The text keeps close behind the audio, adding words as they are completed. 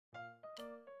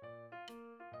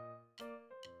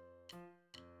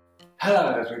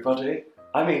Hello everybody,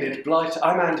 I'm Enid Blight,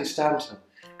 I'm Andy Stanton,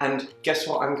 and guess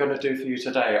what I'm going to do for you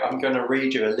today? I'm going to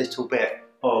read you a little bit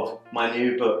of my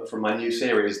new book from my new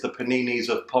series, The Paninis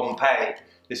of Pompeii.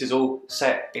 This is all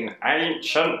set in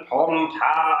ancient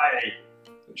Pompeii,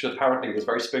 which apparently was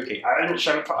very spooky. I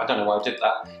don't know why I did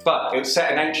that, but it was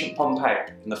set in ancient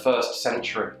Pompeii in the 1st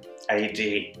century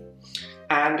AD.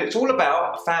 And it's all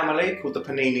about a family called the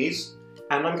Paninis,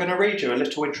 and I'm going to read you a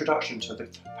little introduction to the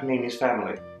Paninis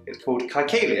family. It's called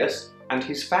Caecilius and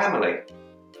his family.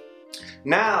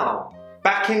 Now,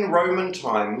 back in Roman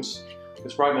times,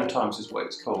 because Roman times is what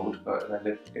it's called, but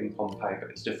they lived in Pompeii, but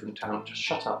it's a different town, just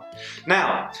shut up.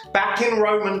 Now, back in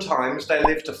Roman times, there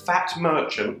lived a fat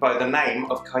merchant by the name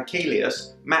of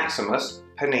Caecilius Maximus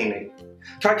Panini.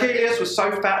 Caecilius was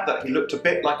so fat that he looked a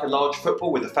bit like a large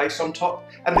football with a face on top,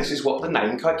 and this is what the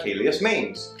name Caecilius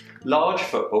means. Large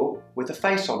football with a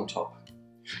face on top.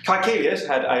 Caecilius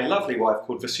had a lovely wife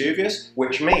called Vesuvius,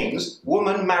 which means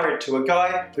woman married to a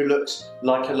guy who looks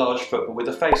like a large football with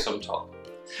a face on top.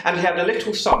 And he had a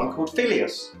little son called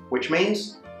Filius, which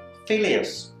means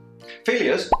Filius.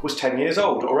 Filius was 10 years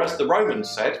old, or as the Romans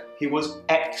said, he was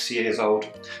X years old.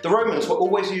 The Romans were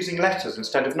always using letters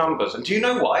instead of numbers, and do you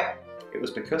know why? It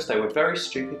was because they were very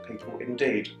stupid people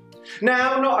indeed.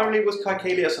 Now, not only was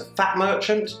Caecilius a fat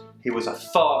merchant, he was a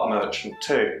fart merchant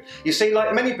too. You see,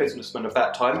 like many businessmen of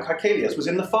that time, Caecilius was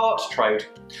in the fart trade.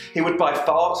 He would buy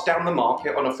farts down the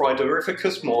market on a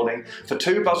Fridorificus morning for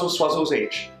 2 buzzle-swazzles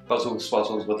each.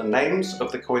 Buzzle-swazzles were the names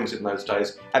of the coins in those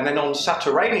days. And then on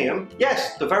Saturnium,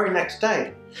 yes, the very next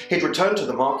day, he'd return to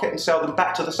the market and sell them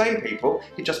back to the same people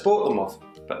he'd just bought them off.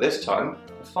 But this time,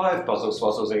 for 5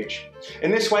 buzzle-swazzles each.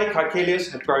 In this way,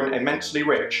 Caecilius had grown immensely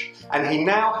rich, and he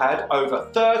now had over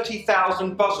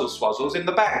 30,000 buzzle-swazzles in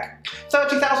the bank.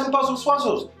 30,000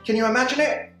 buzzle-swazzles! Can you imagine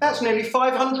it? That's nearly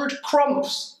 500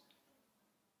 cromps!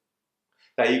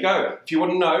 There you go. If you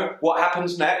want to know what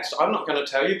happens next, I'm not going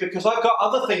to tell you because I've got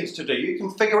other things to do. You can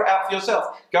figure it out for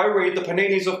yourself. Go read The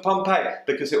Paninis of Pompeii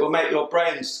because it will make your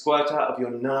brain squirt out of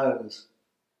your nose.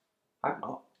 I'm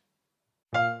not.